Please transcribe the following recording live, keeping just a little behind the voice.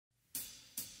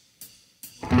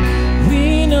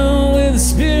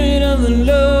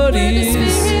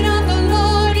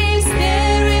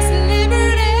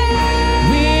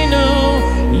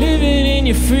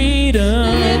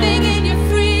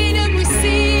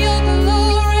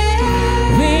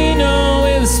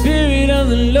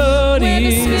Lord Where the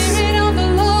is. Spirit of the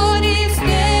Lord is,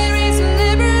 there is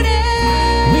liberty.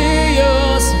 We're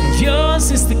yours,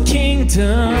 yours is the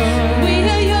kingdom. We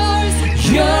are yours,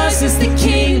 Yours is the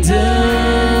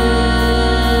kingdom.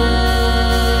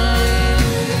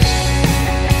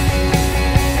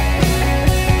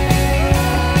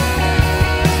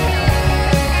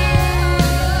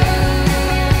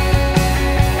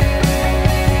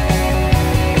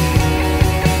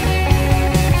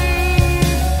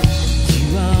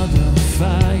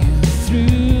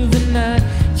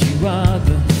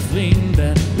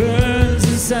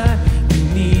 We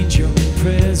need your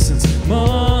presence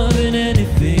more than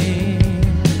anything,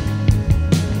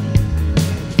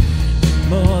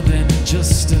 more than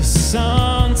just a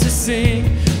song to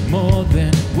sing, more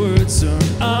than words or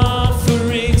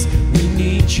offerings. We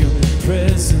need your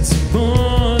presence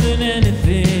more than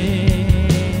anything.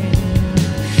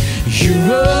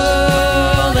 You're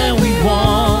all that we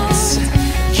want.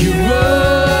 You're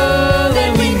all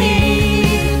that we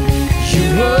need.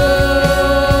 You're all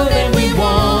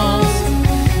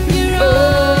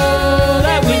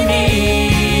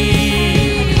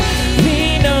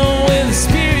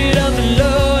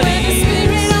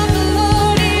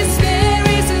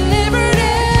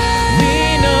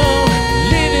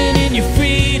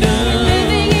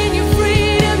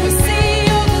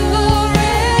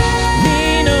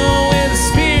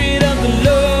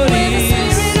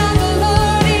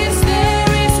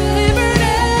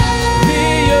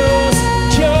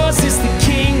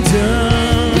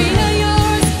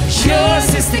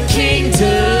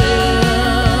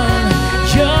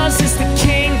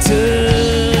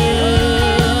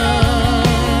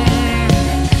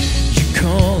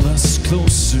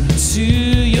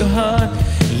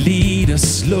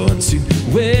Lord, to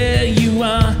where you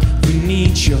are. We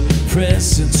need your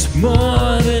presence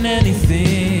more than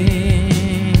anything.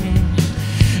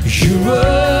 You're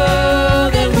all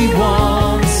that we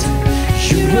want.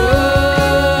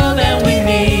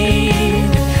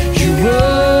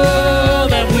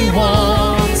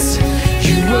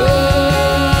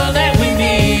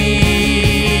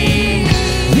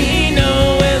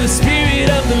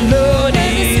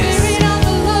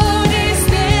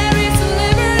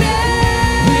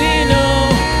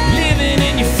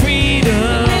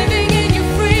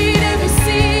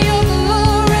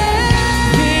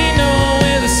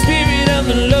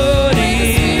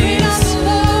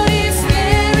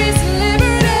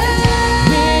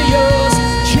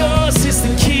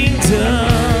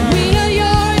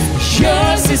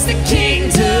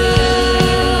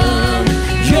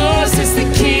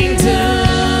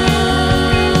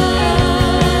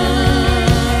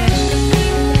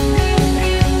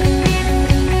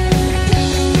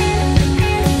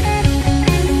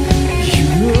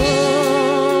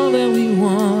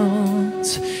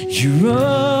 You're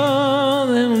all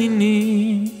that we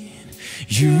need.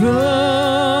 You're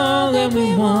all that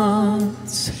we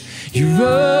want. You're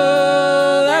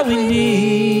all that we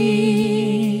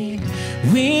need.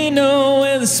 We know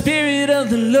where the Spirit of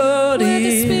the Lord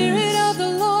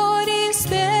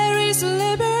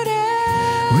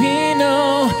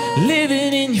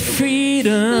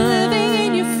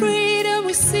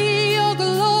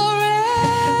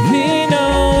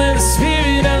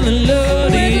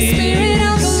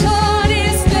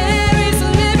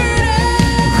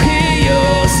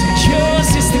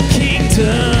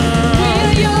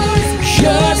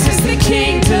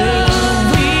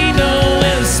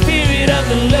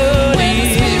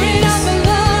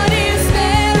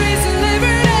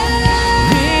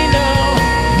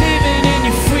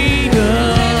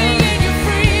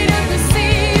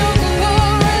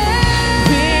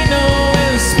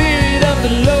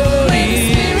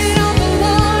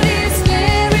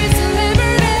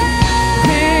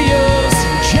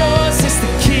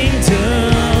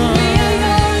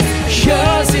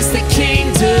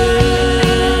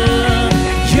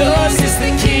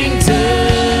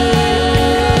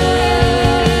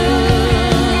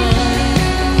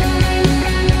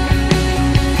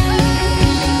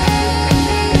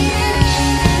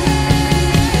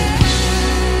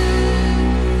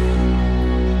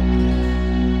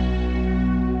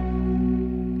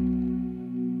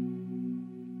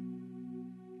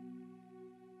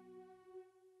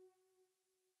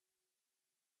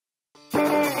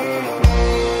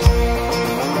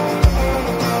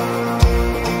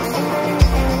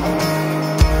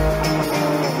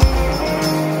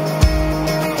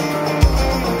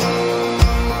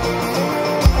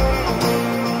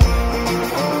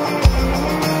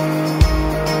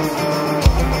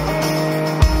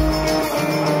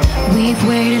We've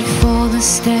waited for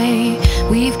this day.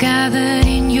 We've gathered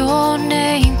in your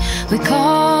name. We're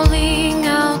calling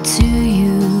out to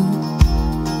you.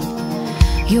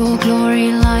 Your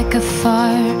glory like a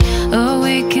fire,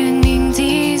 awakening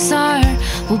desire,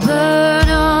 will burn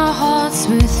our hearts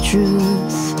with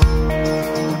truth.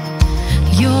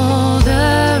 You're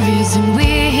the reason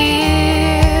we're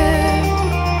here.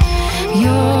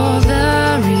 You're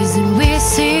the reason we're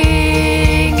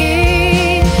singing.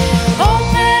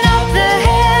 Open up the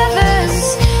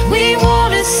heavens, we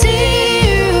want to see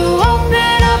you.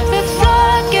 Open up the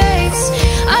floodgates,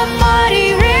 a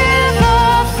mighty river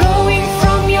flowing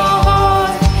from your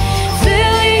heart,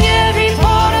 filling every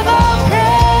part of our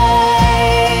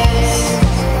praise.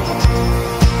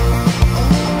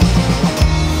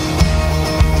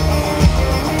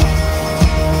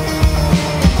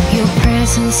 Your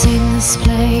presence in this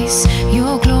place,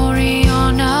 your glory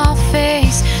on our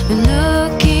face. We're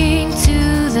looking to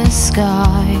the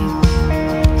sky,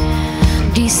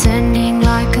 descending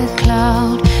like a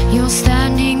cloud. You're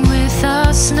standing with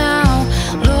us now.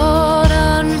 Lord,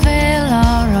 unveil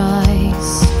our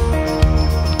eyes.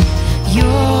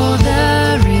 You're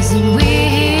the reason we're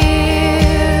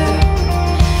here.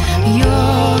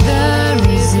 You're the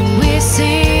reason we're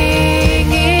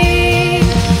singing.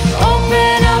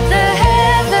 Open up the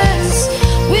heavens,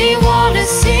 we want to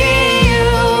see you.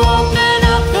 Open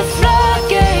up the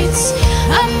floodgates,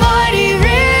 a mighty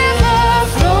river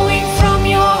flowing from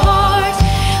your heart,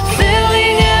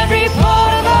 filling every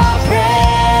part of our praise.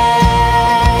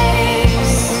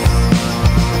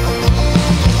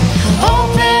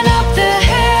 Open up the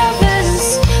heavens,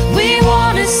 we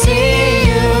want to see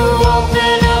you.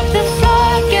 Open up the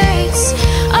floodgates,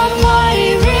 a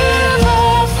mighty river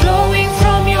flowing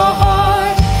from your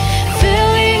heart,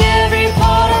 filling every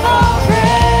part of our praise.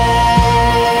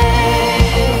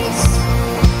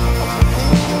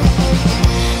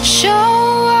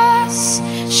 Show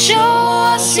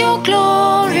us your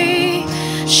glory.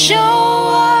 Show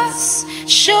us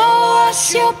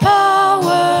your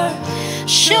power.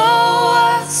 Show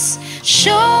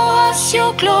us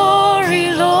your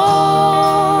glory,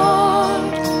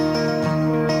 Lord.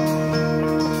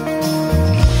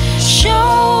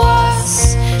 Show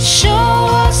us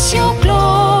your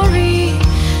glory.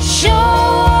 Show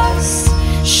us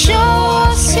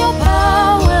your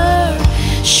power.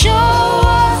 Show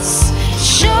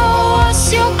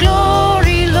us your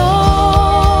glory, Lord.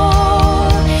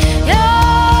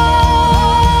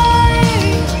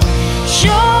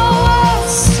 Show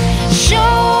us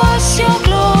your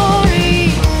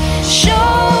glory. Show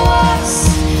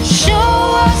us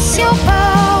your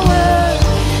power.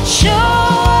 Show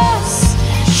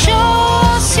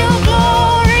us your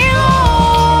glory, Lord.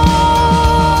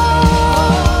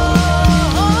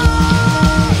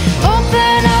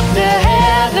 Open up the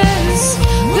heavens,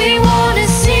 we want to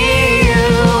see you.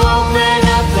 Open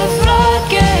up the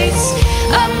floodgates,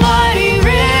 a mighty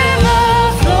river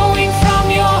flowing from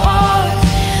your heart,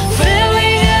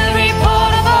 filling every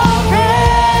part of our praise.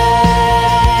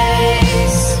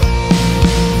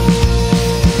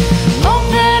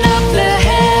 Open up the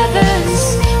heavens,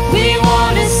 we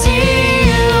want to see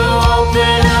you.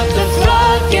 Open up the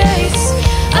floodgates,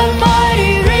 a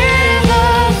mighty river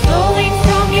flowing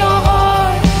from your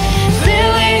heart,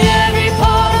 filling every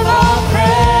part of our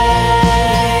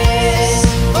praise.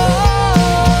 Open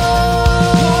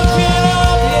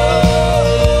up,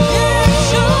 Lord.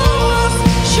 Show us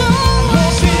your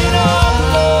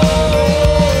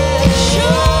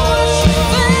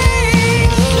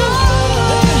face, Lord.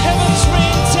 Let the heavens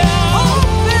rain down.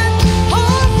 Open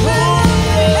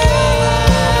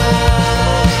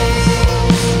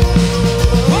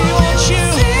we want you,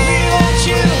 we want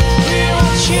you, we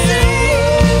want you.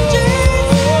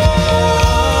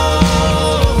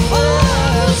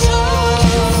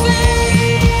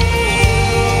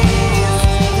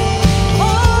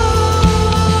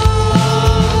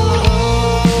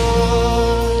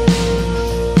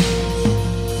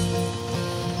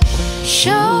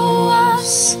 Show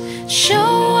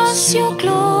us your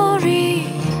glory.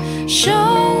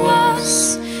 Show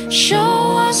us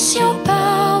your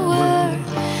power.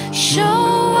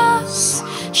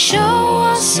 Show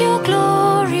us your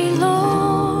glory,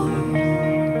 Lord.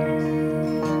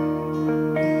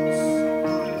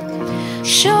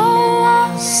 Show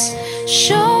us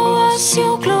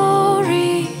your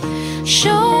glory.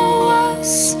 Show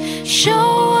us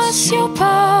your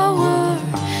power.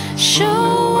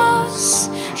 Show us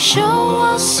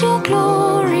your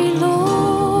glory, Lord.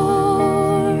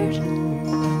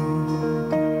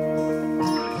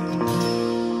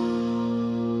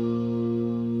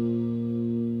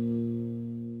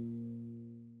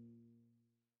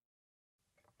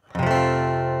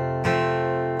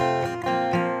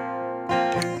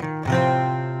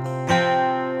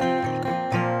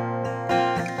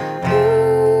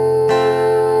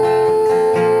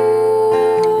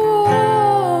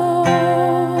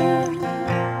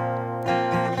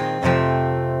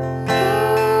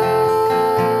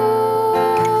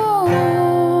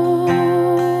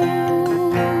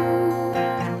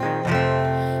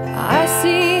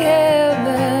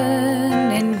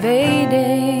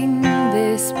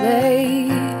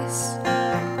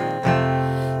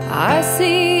 I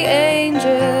see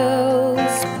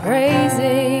angels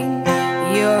praising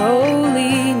your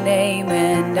holy name,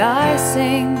 and I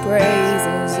sing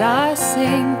praises, I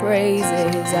sing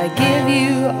praises. I give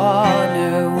you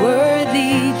honor,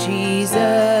 worthy Jesus.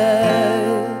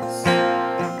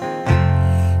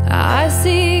 I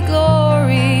see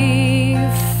glory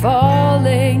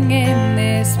falling in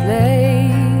this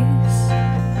place.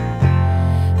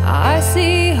 I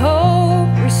see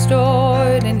hope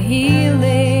restored and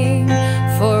healing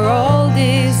for all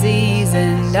disease,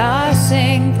 and I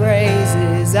sing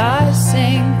praises, I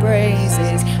sing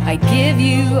praises. I give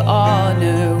you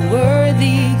honor,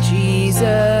 worthy Jesus.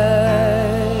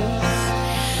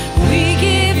 We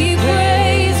give you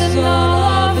praise and all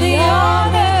of the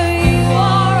honor. You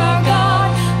are our God,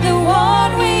 the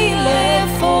one we live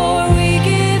for. We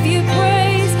give you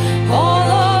praise, all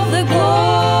of the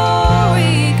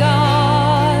glory,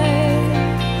 God.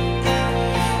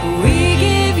 We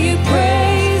give you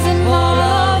praise and all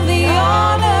of the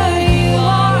honor. You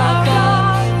are our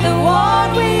God, the one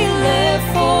we live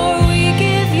for. We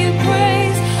give you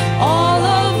praise, all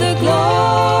of the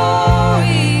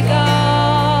glory,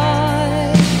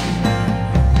 God.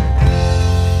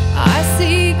 I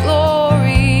see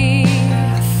glory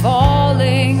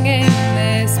falling in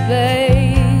this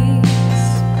place.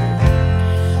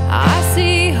 I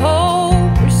see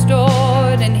hope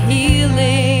restored and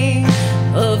healing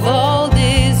of all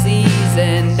disease,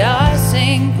 and I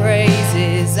sing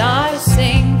praises, I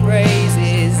sing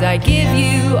praises. I give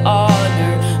you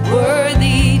honor,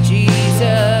 worthy Jesus.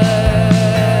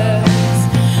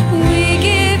 We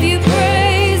give you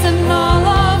praise and all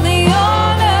of the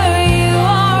honor. You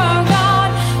are our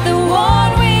God, the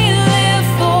one we live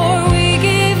for. We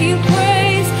give you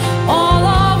praise, all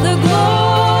of the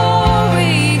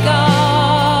glory,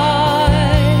 God.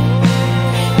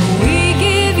 We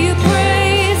give you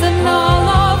praise and all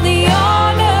of the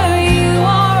honor. You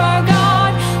are our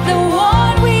God, the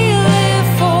one we live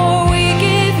for. We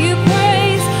give you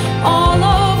praise, all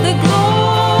of the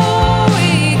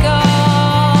glory, God.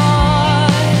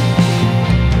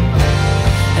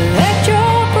 Let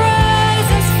your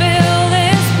presence fill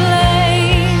this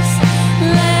place.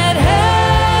 Let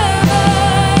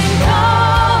heaven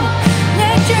come.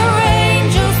 Let your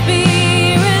angels be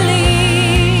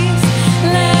released.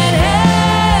 Let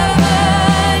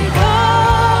heaven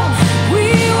come. We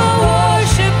will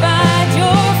worship at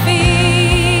your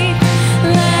feet.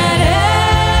 Let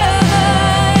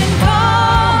heaven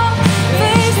come.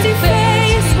 Face to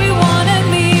face we want to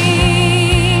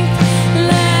meet.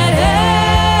 Let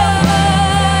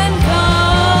heaven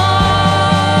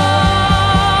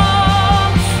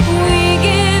come. We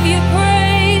give you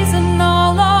praise and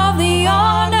all of the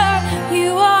honor.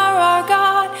 You are our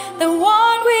God, the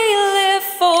one we live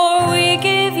for. We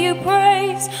give you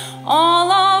praise,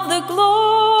 all of the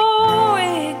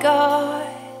glory, God.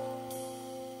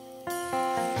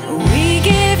 We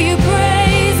give you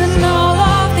praise and all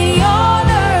of the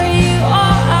honor. You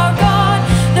are our God,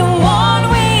 the one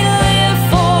we live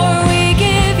for. We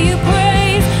give you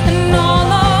praise and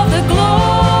all of the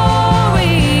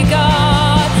glory,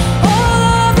 God. All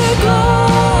of the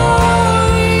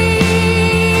glory.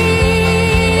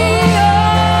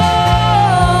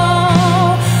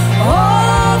 All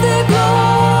of the glory.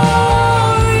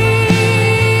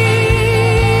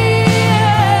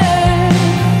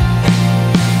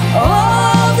 All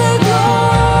of the glory.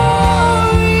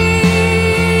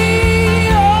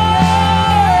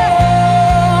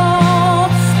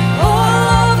 All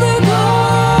of the glory.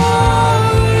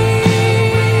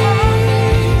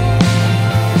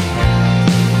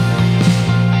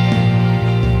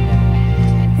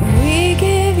 We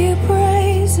give you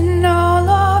praise and all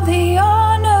of the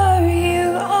honor.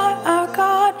 You are our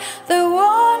God, the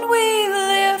one we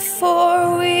live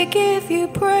for. We give you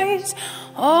praise,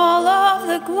 all of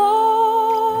the glory.